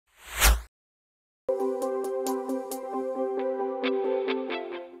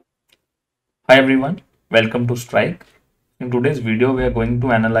Hi everyone, welcome to Strike. In today's video, we are going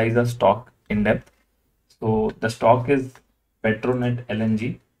to analyze a stock in depth. So the stock is Petronet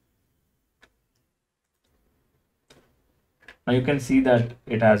LNG. Now you can see that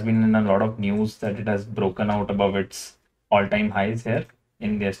it has been in a lot of news that it has broken out above its all-time highs here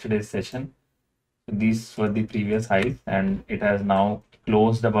in yesterday's session. These were the previous highs and it has now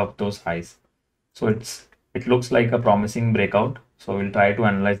closed above those highs. So it looks like a promising breakout. So we'll try to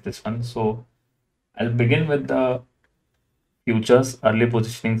analyze this one. So I'll begin with the futures early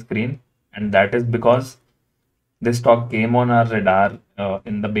positioning screen, and that is because this stock came on our radar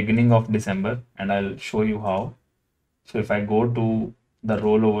in the beginning of December, and I'll show you how. So if I go to the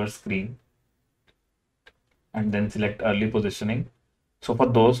rollover screen and then select early positioning. So for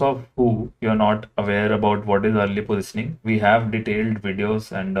those of who you're not aware about what is early positioning, we have detailed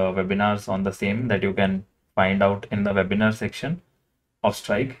videos and webinars on the same that you can find out in the webinar section of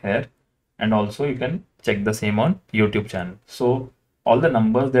Strike here. And also you can check the same on YouTube channel. So all the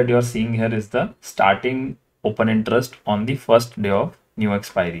numbers that you're seeing here is the starting open interest on the first day of new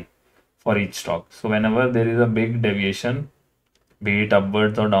expiry for each stock. So whenever there is a big deviation, be it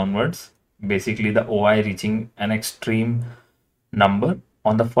upwards or downwards, basically the OI reaching an extreme number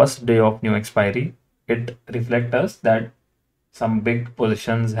on the first day of new expiry, it reflects us that some big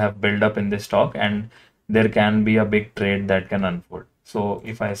positions have built up in this stock and there can be a big trade that can unfold. So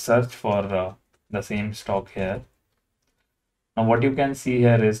if I search for the same stock here, now what you can see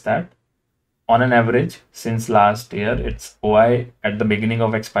here is that on an average since last year, its OI at the beginning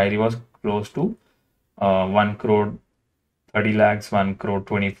of expiry was close to 1 crore 30 lakhs, 1 crore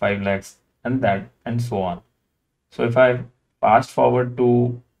 25 lakhs, and so on. So if I fast forward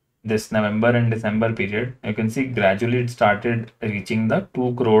to this November and December period, you can see gradually it started reaching the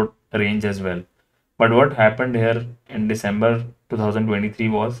 2 crore range as well. But what happened here in December 2023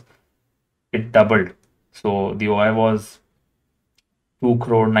 was it doubled. So the OI was 2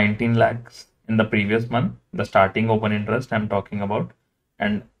 crore 19 lakhs in the previous month, the starting open interest I'm talking about.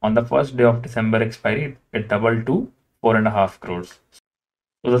 And on the first day of December expiry, it doubled to 4.5 crores.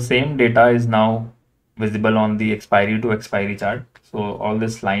 So the same data is now visible on the expiry to expiry chart. So all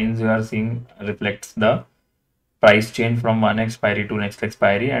these lines you are seeing reflects the price change from one expiry to next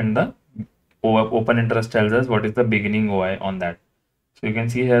expiry, and the open interest tells us what is the beginning OI on that. So you can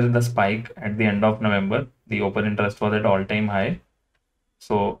see here the spike at the end of November, the open interest was at all-time high.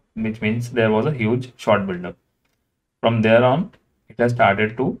 So which means there was a huge short buildup. From there on, it has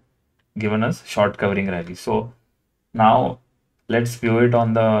started to given us short covering rally. So now let's view it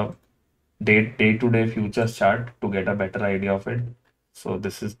on the day-to-day futures chart to get a better idea of it. So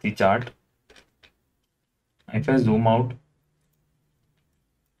this is the chart. If I zoom out,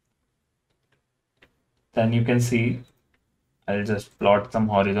 then you can see I'll just plot some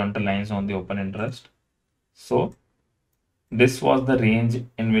horizontal lines on the open interest. So this was the range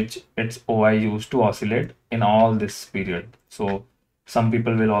in which its OI used to oscillate in all this period. So some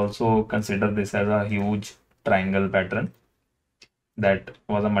people will also consider this as a huge triangle pattern that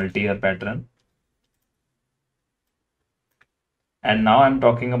was a multi-year pattern. And now I'm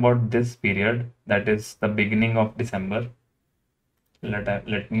talking about this period, that is the beginning of December.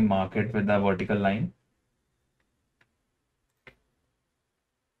 Let me mark it with a vertical line.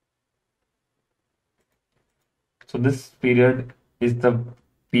 So this period is the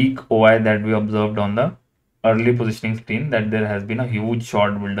peak OI that we observed on the early positioning screen, that there has been a huge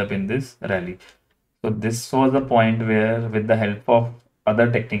short buildup in this rally. So this was the point where with the help of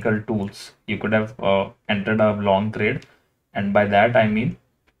other technical tools, you could have entered a long trade. And by that, I mean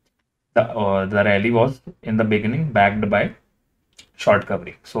the rally was in the beginning backed by short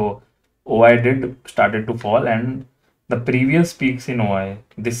covering. So OI did started to fall, and the previous peaks in OI,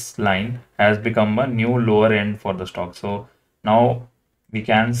 this line has become a new lower end for the stock. So now we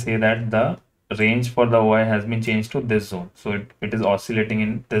can say that the range for the OI has been changed to this zone. So it is oscillating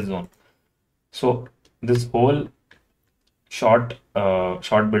in this zone. So this whole short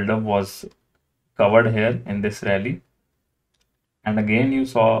buildup was covered here in this rally, and again you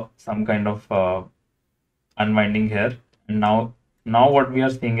saw some kind of unwinding here. And now what we are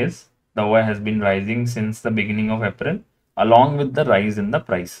seeing is the OI has been rising since the beginning of April along with the rise in the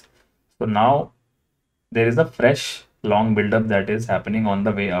price. So now there is a fresh long buildup that is happening on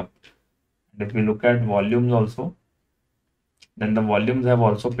the way up. And if we look at volumes also, then the volumes have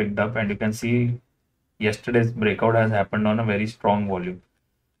also picked up, and you can see yesterday's breakout has happened on a very strong volume.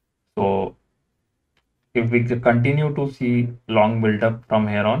 So if we continue to see long buildup from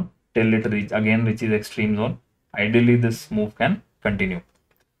here on till it reaches extreme zone, ideally this move can continue.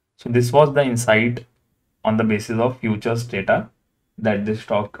 So this was the insight on the basis of futures data that this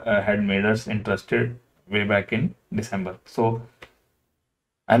stock had made us interested way back in December. So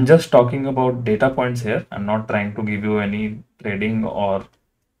I'm just talking about data points here. I'm not trying to give you any trading or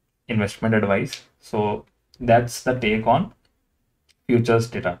investment advice. So that's the take on futures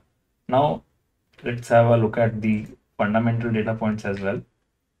data. Now let's have a look at the fundamental data points as well.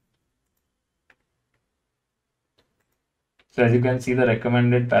 So as you can see, the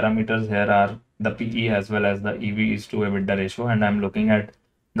recommended parameters here are the PE as well as the EV is to EBITDA ratio, and I'm looking at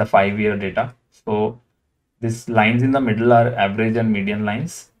the 5-year data. So these lines in the middle are average and median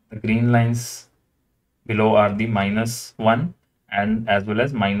lines. The green lines below are the -1 and as well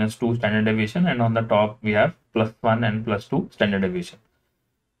as -2 standard deviation, and on the top we have +1 and +2 standard deviation.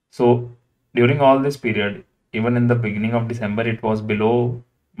 So during all this period, even in the beginning of December, it was below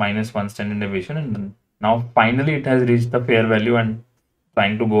 -1 standard deviation, and now finally it has reached the fair value and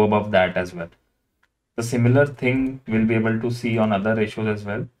trying to go above that as well. The similar thing we'll be able to see on other ratios as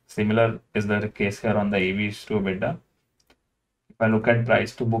well. Similar is the case here on the EVs to EBITDA. If I look at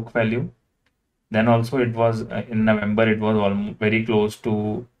price to book value, then also it was in November, it was almost very close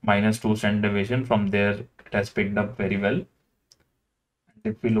to -2 standard deviation. From there, it has picked up very well.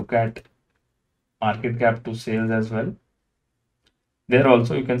 If we look at market cap to sales as well, there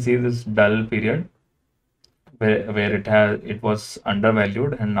also you can see this dull period where it was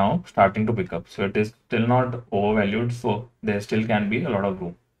undervalued and now starting to pick up. So it is still not overvalued, so there still can be a lot of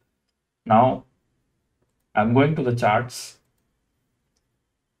room. Now I'm going to the charts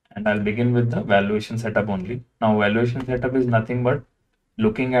and I'll begin with the valuation setup only. Now valuation setup is nothing but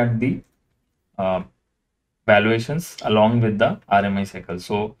looking at the valuations along with the RMI cycle.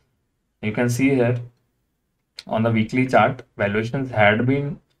 So you can see here on the weekly chart, valuations had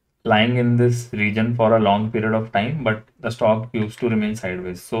been lying in this region for a long period of time, but the stock used to remain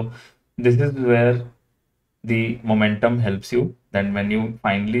sideways. So this is where the momentum helps you. Then when you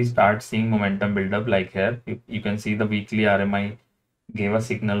finally start seeing momentum build up, like here, you can see the weekly RMI gave a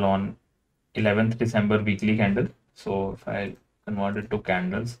signal on 11th December weekly candle. So if I convert it to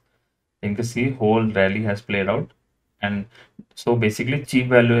candles, you can see whole rally has played out. And so basically cheap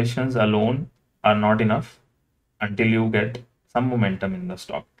valuations alone are not enough until you get some momentum in the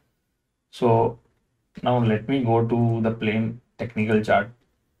stock. So now let me go to the plain technical chart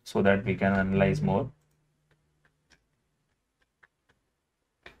so that we can analyze more.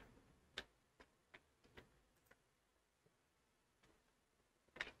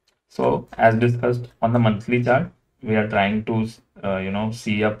 So as discussed on the monthly chart, we are trying to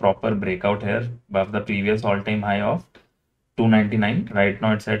see a proper breakout here above the previous all-time high of 299. Right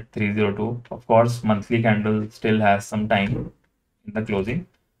now it's at 302. Of course, monthly candle still has some time in the closing.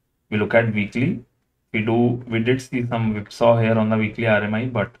 We look at weekly. We did see some whipsaw here on the weekly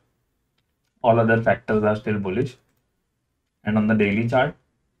RMI, but all other factors are still bullish. And on the daily chart,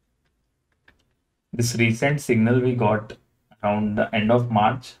 this recent signal we got around the end of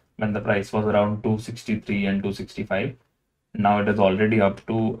March when the price was around 263 and 265. Now it is already up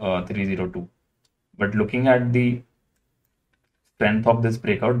to 302. But looking at the strength of this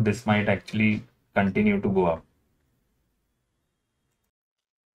breakout, this might actually continue to go up.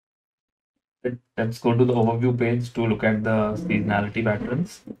 Let's go to the overview page to look at the seasonality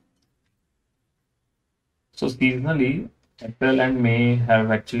patterns. So seasonally, April and May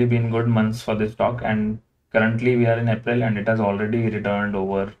have actually been good months for this stock, and currently we are in April and it has already returned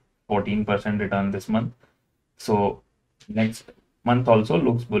over 14% return this month. So next month also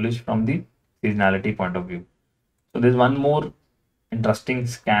looks bullish from the seasonality point of view. So there's one more interesting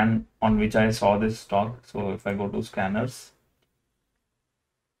scan on which I saw this stock. So if I go to scanners,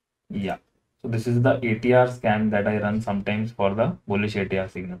 yeah. So this is the ATR scan that I run sometimes for the bullish ATR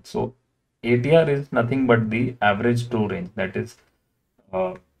signal. So ATR is nothing but the average true range, that is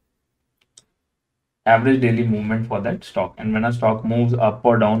average daily movement for that stock. And when a stock moves up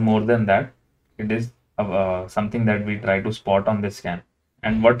or down more than that, it is something that we try to spot on this scan.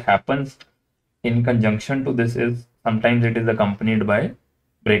 And what happens in conjunction to this is sometimes it is accompanied by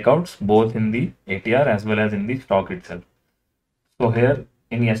breakouts both in the ATR as well as in the stock itself. So here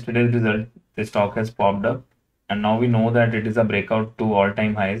in yesterday's result, the stock has popped up, and now we know that it is a breakout to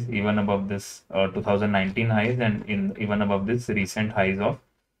all-time highs, even above this 2019 highs and even above this recent highs of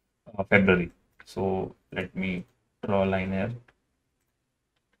February. So let me draw a line here.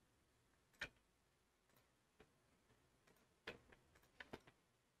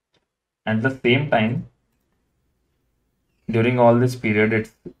 At the same time, during all this period,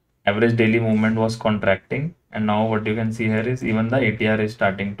 its average daily movement was contracting, and now what you can see here is even the ATR is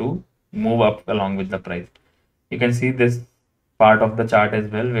starting to move up along with the price. You can see this part of the chart as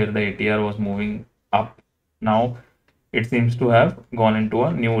well where the ATR was moving up. Now it seems to have gone into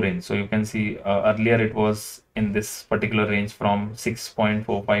a new range. So you can see earlier it was in this particular range from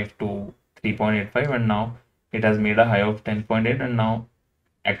 6.45 to 3.85, and now it has made a high of 10.8 and now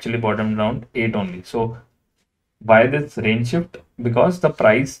actually bottomed around 8 only. So why this range shift? Because the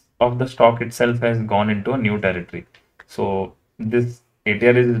price of the stock itself has gone into a new territory. So this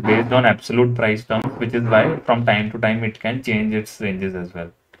ATR is based on absolute price terms, which is why from time to time it can change its ranges as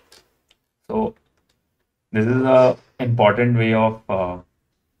well. So this is a important way of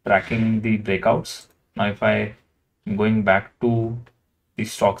tracking the breakouts. Now, if I am going back to the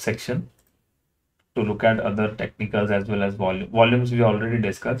stock section to look at other technicals as well as volumes we already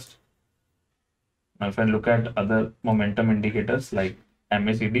discussed. Now, if I look at other momentum indicators like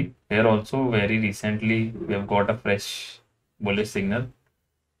MACD, here also very recently we have got a fresh bullish signal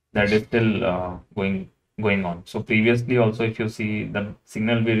that is still going on. So previously also, if you see, the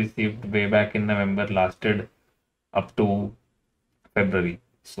signal we received way back in November lasted up to February.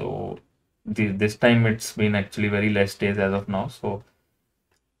 So this time it's been actually very less days as of now. So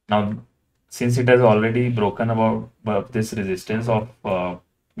now, since it has already broken above this resistance of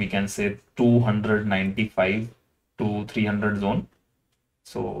we can say 295 to 300 zone,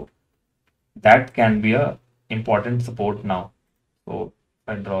 so that can be a important support now. So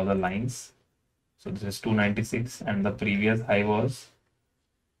if I draw the lines, so this is 296 and the previous high was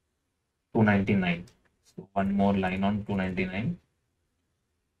 299. So one more line on 299.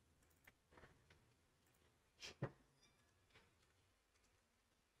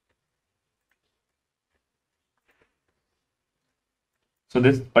 So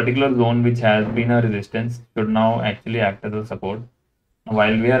this particular zone, which has been a resistance, should now actually act as a support.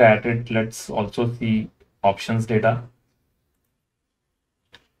 While we are at it, let's also see options data.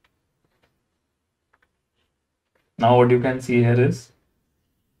 Now what you can see here is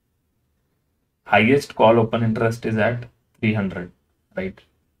highest call open interest is at 300, right?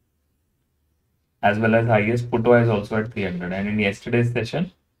 As well as highest put is also at 300. And in yesterday's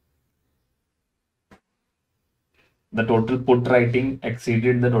session, the total put writing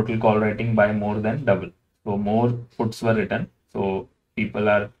exceeded the total call writing by more than double. So more puts were written. So people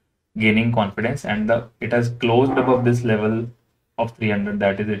are gaining confidence, and it has closed above this level of 300.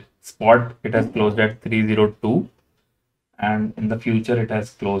 That is it. Spot, it has closed at 302, and in the future it has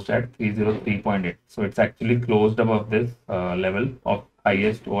closed at 303.8. So it's actually closed above this level of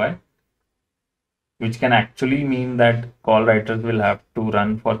highest OI, which can actually mean that call writers will have to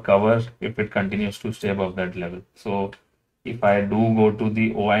run for cover if it continues to stay above that level. So if I do go to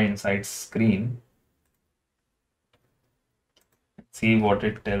the OI Insights screen, see what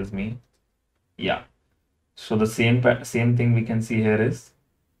it tells me. Yeah. So the same thing we can see here is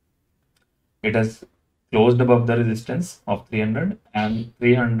it has closed above the resistance of 300, and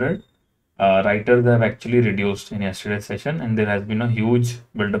 300 writers have actually reduced in yesterday's session, and there has been a huge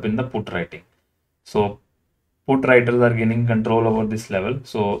buildup in the put writing. So put writers are gaining control over this level.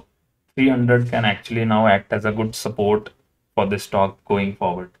 So 300 can actually now act as a good support for this stock going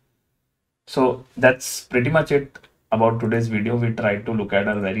forward. So that's pretty much it about today's video. We tried to look at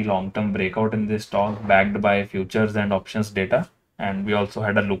a very long-term breakout in this stock backed by futures and options data. And we also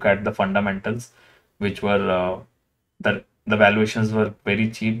had a look at the fundamentals, which were the valuations were very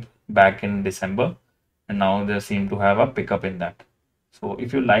cheap back in December, and now they seem to have a pickup in that. So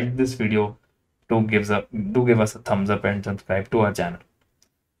if you like this video, do give us a thumbs up and subscribe to our channel.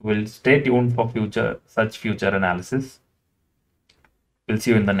 We'll stay tuned for such future analysis. We'll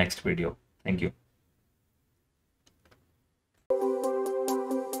see you in the next video. Thank you.